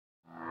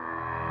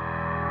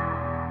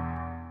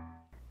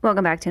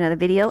Welcome back to another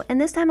video,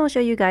 and this time I'll show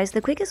you guys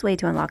the quickest way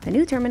to unlock the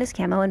new Terminus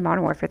camo in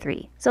Modern Warfare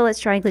 3. So let's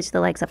try and glitch the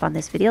likes up on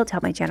this video to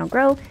help my channel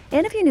grow,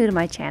 and if you're new to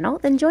my channel,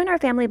 then join our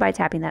family by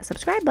tapping that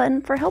subscribe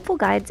button for helpful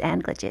guides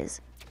and glitches.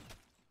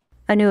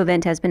 A new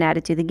event has been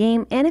added to the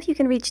game, and if you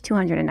can reach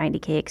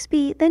 290k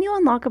XP, then you'll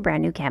unlock a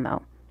brand new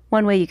camo.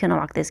 One way you can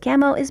unlock this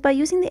camo is by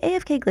using the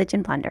AFK glitch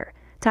in Plunder.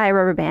 Tie a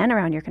rubber band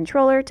around your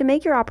controller to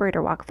make your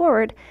operator walk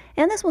forward,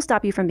 and this will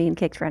stop you from being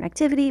kicked for an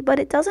activity, but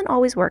it doesn't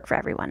always work for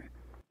everyone.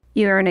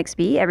 You earn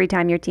XP every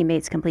time your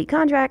teammates complete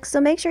contracts, so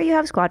make sure you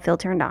have squad fill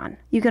turned on.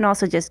 You can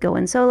also just go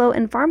in solo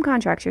and farm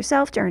contracts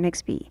yourself to earn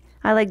XP.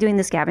 I like doing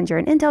the scavenger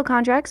and intel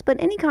contracts,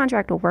 but any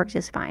contract will work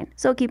just fine,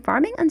 so keep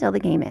farming until the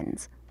game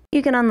ends.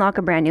 You can unlock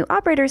a brand new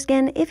operator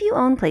skin if you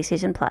own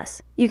PlayStation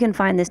Plus. You can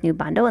find this new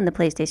bundle in the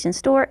PlayStation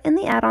Store in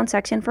the add-on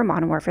section for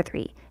Modern Warfare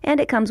 3, and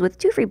it comes with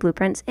 2 free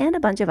blueprints and a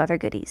bunch of other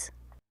goodies.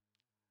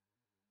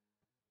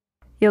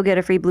 You'll get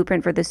a free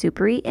blueprint for the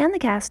Superi and the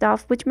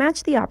Cast-Off, which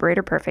match the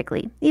operator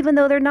perfectly, even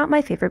though they're not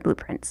my favorite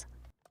blueprints.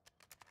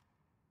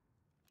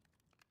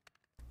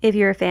 If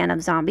you're a fan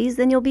of zombies,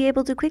 then you'll be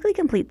able to quickly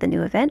complete the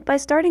new event by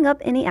starting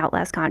up any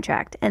Outlast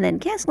contract, and then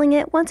canceling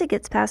it once it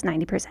gets past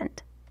 90%.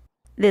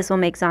 This will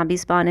make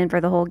zombies spawn in for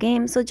the whole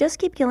game, so just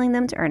keep killing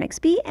them to earn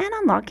XP and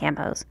unlock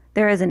camos.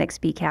 There is an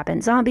XP cap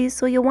in zombies,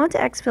 so you'll want to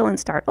exfil and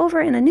start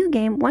over in a new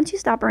game once you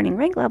stop earning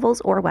rank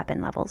levels or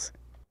weapon levels.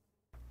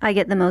 I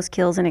get the most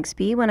kills and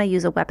XP when I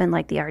use a weapon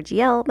like the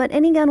RGL, but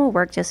any gun will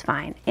work just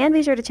fine. And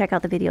be sure to check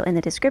out the video in the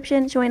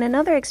description showing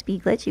another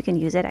XP glitch you can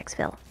use at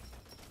exfil.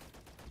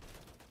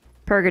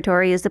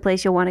 Purgatory is the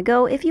place you'll want to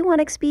go if you want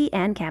XP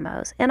and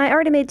camos, and I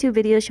already made 2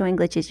 videos showing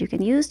glitches you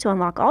can use to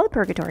unlock all the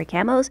Purgatory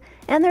camos,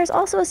 and there's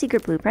also a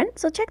secret blueprint,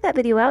 so check that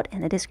video out in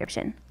the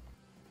description.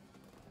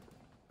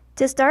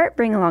 To start,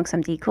 bring along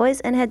some decoys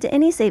and head to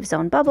any safe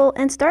zone bubble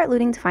and start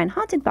looting to find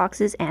haunted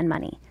boxes and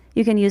money.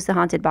 You can use the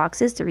haunted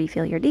boxes to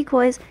refill your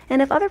decoys, and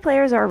if other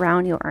players are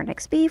around, you'll earn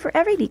XP for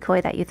every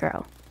decoy that you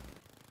throw.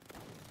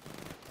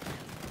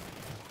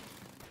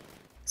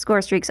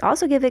 Score streaks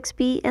also give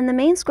XP, and the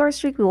main score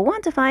streak we will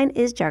want to find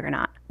is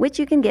Juggernaut, which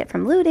you can get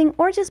from looting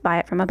or just buy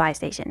it from a buy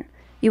station.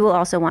 You will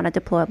also want a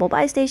deployable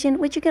buy station,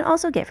 which you can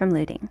also get from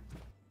looting.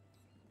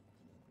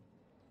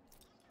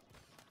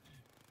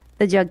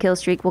 The Jug kill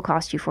streak will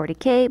cost you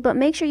 40k, but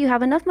make sure you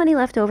have enough money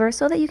left over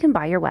so that you can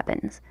buy your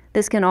weapons.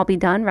 This can all be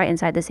done right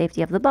inside the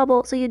safety of the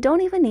bubble, so you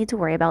don't even need to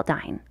worry about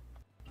dying.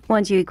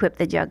 Once you equip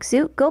the Jug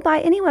suit, go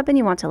buy any weapon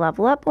you want to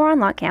level up or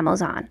unlock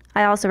camos on.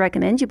 I also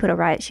recommend you put a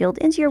riot shield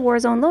into your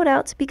Warzone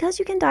loadouts because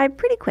you can die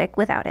pretty quick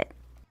without it.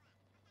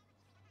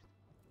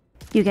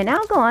 You can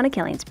now go on a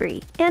killing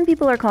spree, and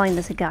people are calling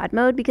this a god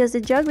mode because the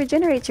Jug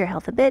regenerates your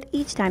health a bit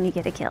each time you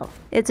get a kill.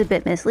 It's a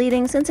bit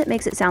misleading since it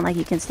makes it sound like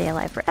you can stay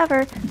alive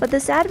forever, but the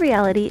sad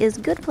reality is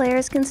good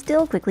players can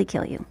still quickly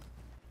kill you.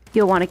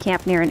 You'll want to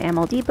camp near an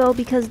ammo depot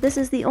because this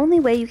is the only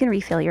way you can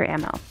refill your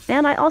ammo.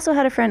 And I also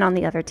had a friend on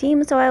the other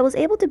team, so I was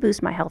able to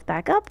boost my health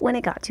back up when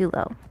it got too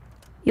low.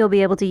 You'll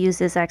be able to use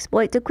this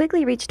exploit to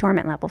quickly reach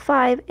Torment level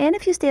 5, and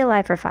if you stay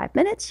alive for 5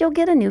 minutes, you'll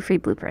get a new free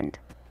blueprint.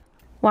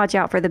 Watch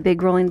out for the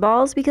big rolling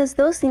balls because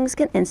those things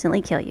can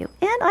instantly kill you,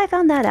 and I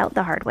found that out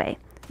the hard way.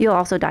 You'll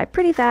also die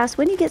pretty fast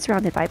when you get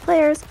surrounded by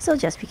players, so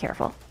just be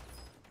careful.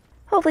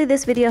 Hopefully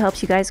this video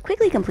helps you guys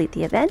quickly complete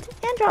the event,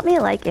 and drop me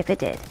a like if it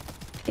did.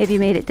 If you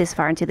made it this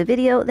far into the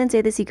video, then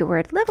say the secret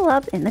word level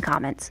up in the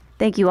comments.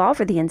 Thank you all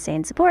for the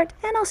insane support,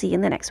 and I'll see you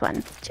in the next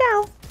one.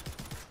 Ciao!